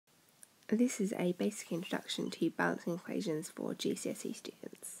This is a basic introduction to balancing equations for GCSE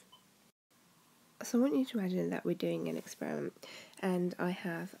students. So I want you to imagine that we're doing an experiment, and I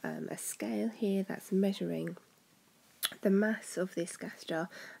have a scale here that's measuring the mass of this gas jar,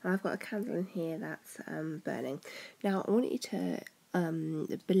 and I've got a candle in here that's burning. Now I want you to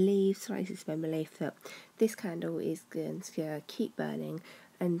slightly suspend belief that this candle is going to keep burning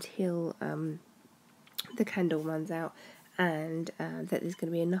until the candle runs out, and that there's going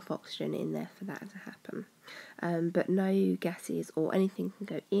to be enough oxygen in there for that to happen. But no gases or anything can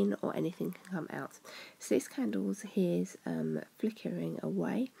go in or anything can come out. So this candle here is flickering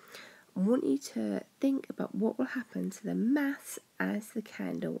away. I want you to think about what will happen to the mass as the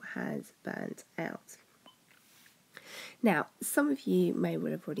candle has burnt out. Now, some of you may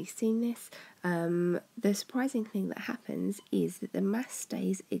well have already seen this. The surprising thing that happens is that the mass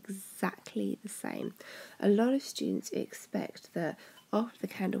stays exactly the same. A lot of students expect that after the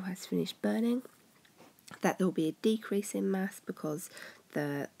candle has finished burning, that there will be a decrease in mass because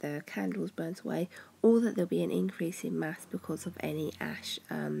the candle's burnt away, or that there'll be an increase in mass because of any ash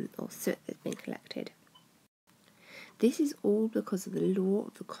or soot that's been collected. This is all because of the law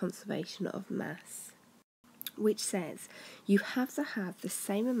of the conservation of mass, which says you have to have the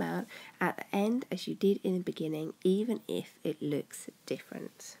same amount at the end as you did in the beginning, even if it looks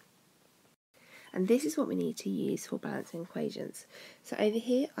different. And this is what we need to use for balancing equations. So over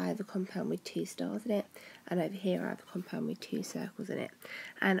here I have a compound with 2 stars in it, and over here I have a compound with 2 circles in it.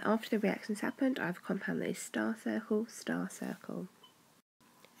 And after the reactions happened, I have a compound that is star circle, star circle.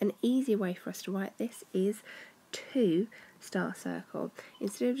 An easy way for us to write this is 2 star circle.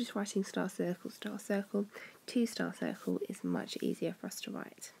 Instead of just writing star circle, 2 star circle is much easier for us to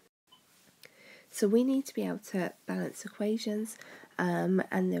write. So we need to be able to balance equations,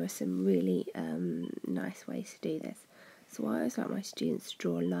 and there are some really nice ways to do this. So I always like my students to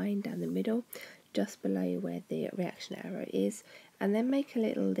draw a line down the middle, just below where the reaction arrow is, and then make a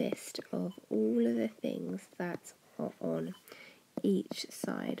little list of all of the things that are on each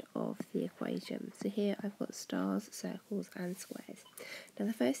side of the equation. So here I've got stars, circles and squares. Now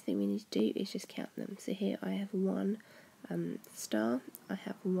the first thing we need to do is just count them. So here I have 1 star, I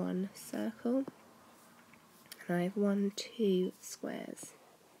have 1 circle, and I have 1, 2 squares.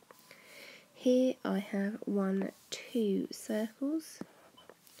 Here I have 1, 2 circles,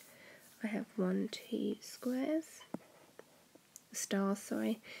 I have 1, 2 stars,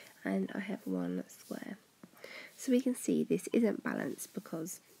 and I have 1 square. So we can see this isn't balanced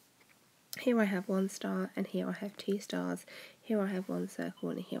because here I have 1 star and here I have 2 stars, here I have 1 circle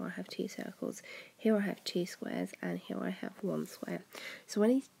and here I have 2 circles, here I have 2 squares and here I have 1 square. So I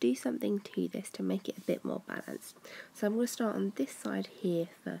need to do something to this to make it a bit more balanced. So I'm going to start on this side here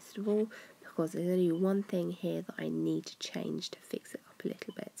first of all, because there's only one thing here that I need to change to fix it up a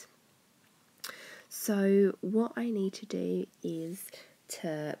little bit. So what I need to do is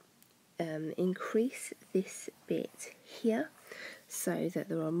to increase this bit here so that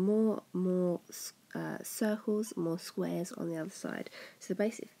there are more circles, more squares on the other side. So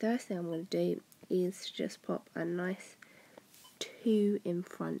the first thing I'm going to do is just pop a nice 2 in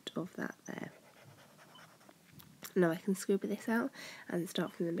front of that there. Now I can scribble this out and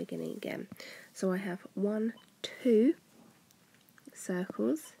start from the beginning again. So I have 1, 2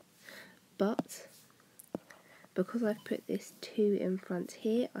 circles, but because I've put this 2 in front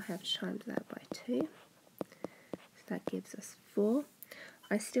here, I have to times that by 2. So that gives us 4.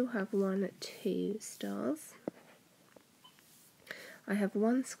 I still have 1, 2 stars. I have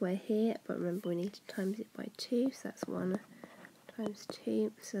 1 square here, but remember we need to times it by 2, so that's 1 times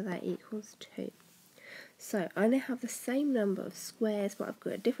 2, so that equals 2. So I now have the same number of squares, but I've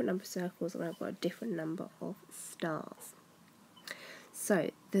got a different number of circles and I've got a different number of stars. So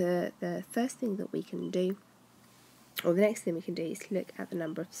the first thing that we can do, or the next thing we can do, is look at the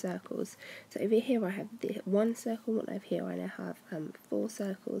number of circles. So over here I have 1 circle, and over here I now have 4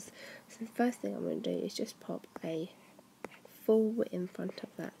 circles. So the first thing I'm going to do is just pop a 4 in front of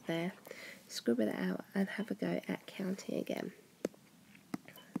that there, scribble it out and have a go at counting again.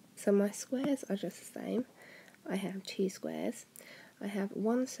 So my squares are just the same. I have 2 squares. I have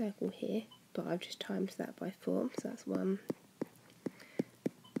 1 circle here, but I've just times that by 4, so that's 1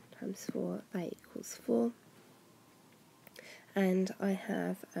 times 4, that equals 4. And I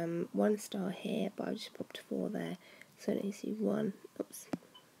have 1 star here, but I've just popped 4 there, so it needs to be 1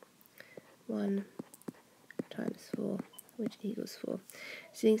 times 4, which equals 4.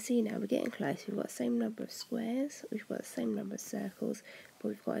 So you can see now we're getting close. We've got the same number of squares, we've got the same number of circles, but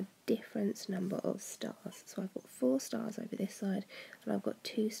we've got a different number of stars. So I've got 4 stars over this side, and I've got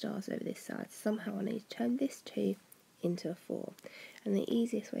 2 stars over this side. Somehow I need to turn this 2 into a 4. And the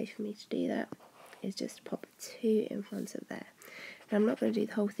easiest way for me to do that is just pop a 2 in front of there. Now I'm not going to do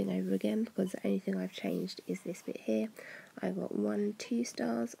the whole thing over again because the only thing I've changed is this bit here. I've got 1 2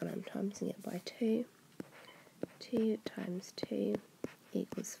 stars and I'm timesing it by 2. 2 times 2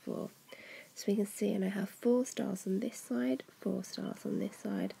 equals 4. So we can see, and I have 4 stars on this side, 4 stars on this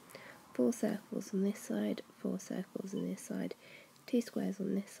side, 4 circles on this side, 4 circles on this side, 2 squares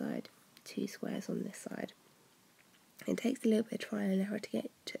on this side, 2 squares on this side. It takes a little bit of trial and error to get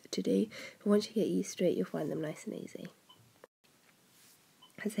to do, but once you get used to it, you'll find them nice and easy.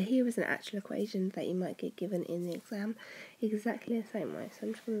 And so here is an actual equation that you might get given in the exam, exactly the same way. So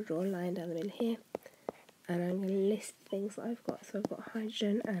I'm just going to draw a line down the middle here, and I'm going to list things that I've got. So I've got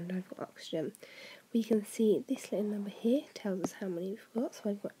hydrogen and I've got oxygen. We can see this little number here tells us how many we've got. So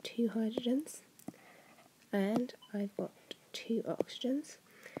I've got 2 hydrogens and I've got 2 oxygens.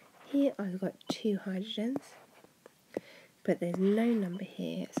 Here I've got 2 hydrogens, but there's no number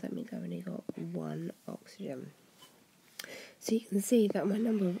here, so that means I've only got 1 oxygen. So you can see that my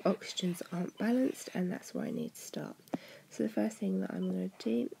number of oxygens aren't balanced, and that's where I need to start. So the first thing that I'm going to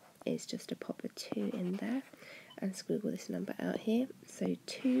do is just to pop a 2 in there and squiggle this number out here. So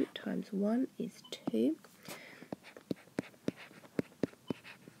 2 times 1 is 2.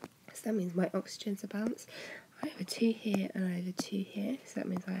 So that means my oxygens are balanced. I have a 2 here and I have a 2 here, so that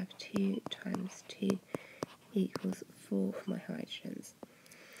means I have 2 times 2 equals 4 for my hydrogens.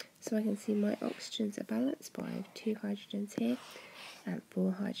 So I can see my oxygens are balanced, but I have 2 hydrogens here and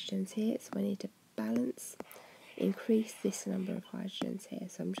 4 hydrogens here, so I need to balance, increase this number of hydrogens here.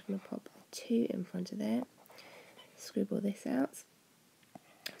 So I'm just going to pop a 2 in front of there, scribble this out,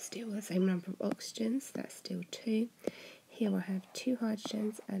 still the same number of oxygens, that's still 2. Here I have 2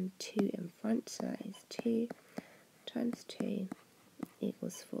 hydrogens and 2 in front, so that is 2 times 2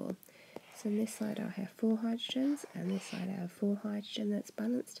 equals 4. So on this side I have 4 hydrogens, and this side I have 4 hydrogen that's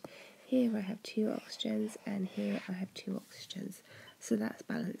balanced. Here I have 2 oxygens, and here I have 2 oxygens, so that's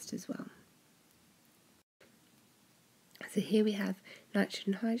balanced as well. So here we have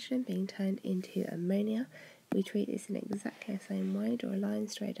nitrogen and hydrogen being turned into ammonia. We treat this in exactly the same way, draw a line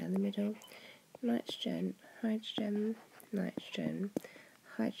straight down the middle, nitrogen, hydrogen, nitrogen,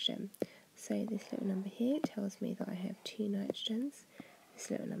 hydrogen. So this little number here tells me that I have 2 nitrogens. This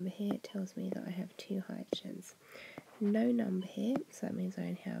little number here tells me that I have 2 hydrogens. No number here, so that means I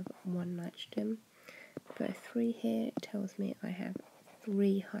only have 1 nitrogen. But a 3 here tells me I have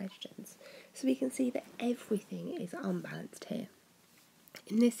 3 hydrogens. So we can see that everything is unbalanced here.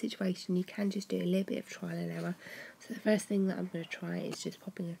 In this situation, you can just do a little bit of trial and error. So the first thing that I'm going to try is just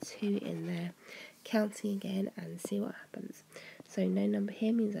popping a 2 in there, counting again, and see what happens. So no number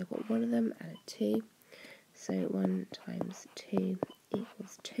here means I've got 1 of them and a 2. So 1 times 2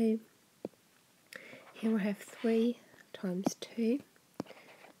 equals 2. Here I have 3 times 2.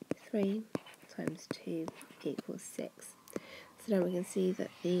 3 times 2 equals 6. So now we can see that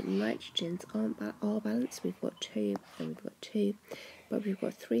the nitrogens are balanced. We've got 2 and we've got 2, but we've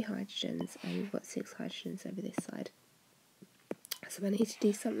got 3 hydrogens and we've got 6 hydrogens over this side. So I need to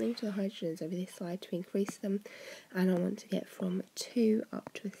do something to the hydrogens over this side to increase them, and I want to get from 2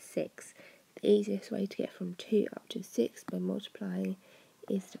 up to 6. The easiest way to get from 2 up to 6 by multiplying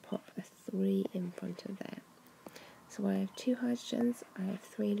is to pop a 3 in front of there. So I have 2 hydrogens, I have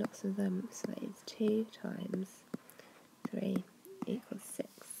 3 lots of them, so that is 2 times 3 equals 6.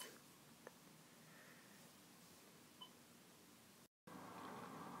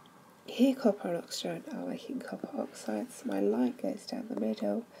 Here copper and oxygen are making copper oxide, so my line goes down the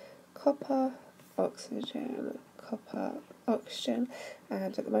middle, copper, oxygen, copper, oxygen,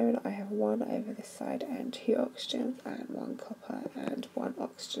 and at the moment I have 1 over this side and 2 oxygens and 1 copper and 1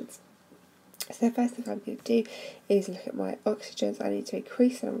 oxygen. So the first thing I'm going to do is look at my oxygens. I need to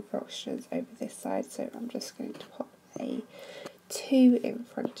increase the number of oxygens over this side, so I'm just going to pop a 2 in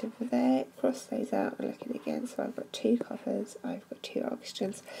front of there, cross those out and look at it again. So I've got 2 coppers, I've got 2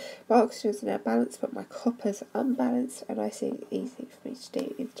 oxygens. My oxygens are now balanced, but my coppers are unbalanced, and I think the easy thing for me to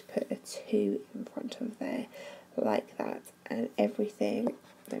do is to put a 2 in front of there, like that, and everything,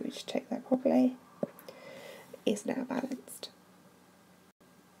 let me just check that properly, is now balanced.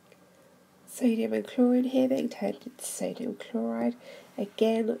 Sodium and chlorine here being turned into sodium chloride.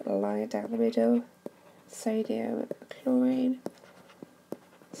 Again, line down the middle, sodium, chlorine,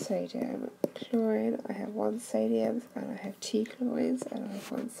 sodium, chlorine. I have 1 sodium and I have 2 chlorines, and I have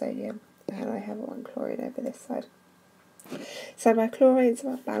 1 sodium and I have 1 chlorine over this side. So my chlorines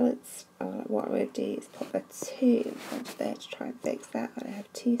are balanced. What I'm going to do is pop a 2 in front of there to try and fix that. And I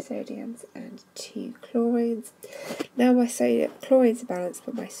have 2 sodiums and 2 chlorines. Now my chlorines are balanced,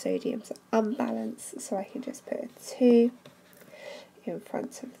 but my sodiums are unbalanced. So I can just put a 2 in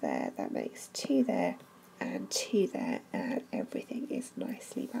front of there. That makes 2 there and 2 there, and everything is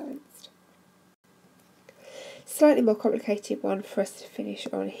nicely balanced. Slightly more complicated one for us to finish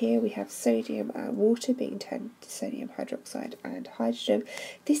on here. We have sodium and water being turned to sodium hydroxide and hydrogen.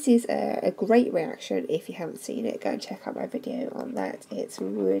 This is a great reaction. If you haven't seen it, go and check out my video on that. It's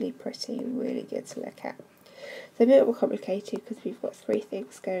really pretty, really good to look at. It's a bit more complicated because we've got 3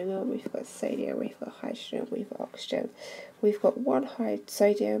 things going on. We've got sodium, we've got hydrogen, we've got oxygen. We've got 1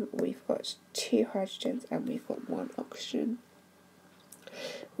 sodium, we've got 2 hydrogens, and we've got 1 oxygen.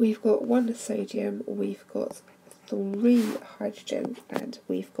 We've got 1 sodium, we've got 3 hydrogens, and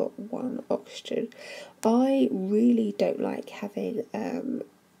we've got 1 oxygen. I really don't like having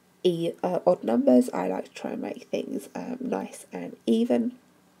odd numbers. I like to try and make things nice and even.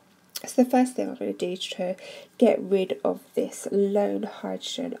 So the first thing I'm going to do to get rid of this lone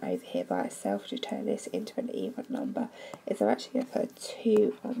hydrogen over here by itself to turn this into an even number is I'm actually going to put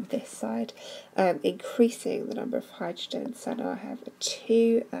 2 on this side, increasing the number of hydrogens. So now I have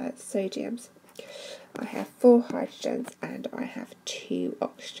 2 sodiums, I have 4 hydrogens, and I have 2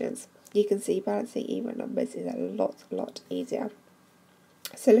 oxygens. You can see balancing even numbers is a lot easier.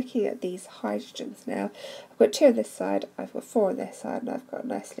 So looking at these hydrogens now, I've got 2 on this side, I've got 4 on this side, and I've got a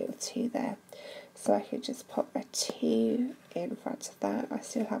nice little 2 there. So I can just pop a 2 in front of that. I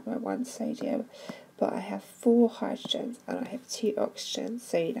still have my 1 sodium, but I have 4 hydrogens and I have 2 oxygens.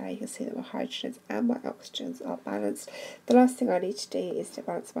 So now you can see that my hydrogens and my oxygens are balanced. The last thing I need to do is to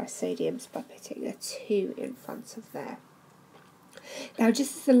balance my sodiums by putting a 2 in front of there. Now,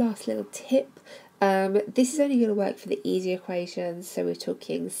 just as a last little tip, this is only going to work for the easy equations, so we're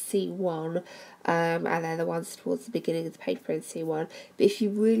talking C1, and then the ones towards the beginning of the paper in C1. But if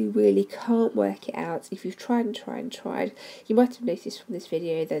you really can't work it out, if you've tried and tried, you might have noticed from this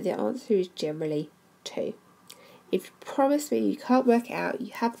video that the answer is generally 2. If you promise me you can't work it out,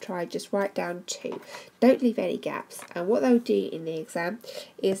 you have tried, just write down 2. Don't leave any gaps. And what they'll do in the exam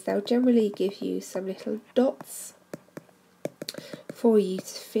is they'll generally give you some little dots for you to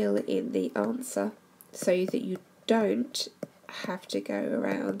fill in the answer so that you don't have to go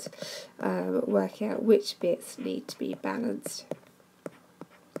around working out which bits need to be balanced.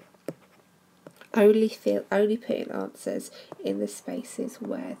 Only put in answers in the spaces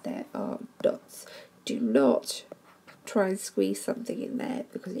where there are dots. Do not try and squeeze something in there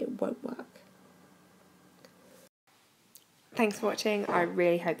because it won't work. Thanks for watching. I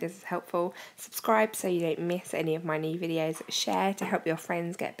really hope this is helpful. Subscribe so you don't miss any of my new videos. Share to help your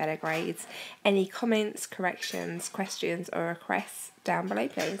friends get better grades. Any comments, corrections, questions or requests down below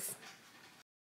please.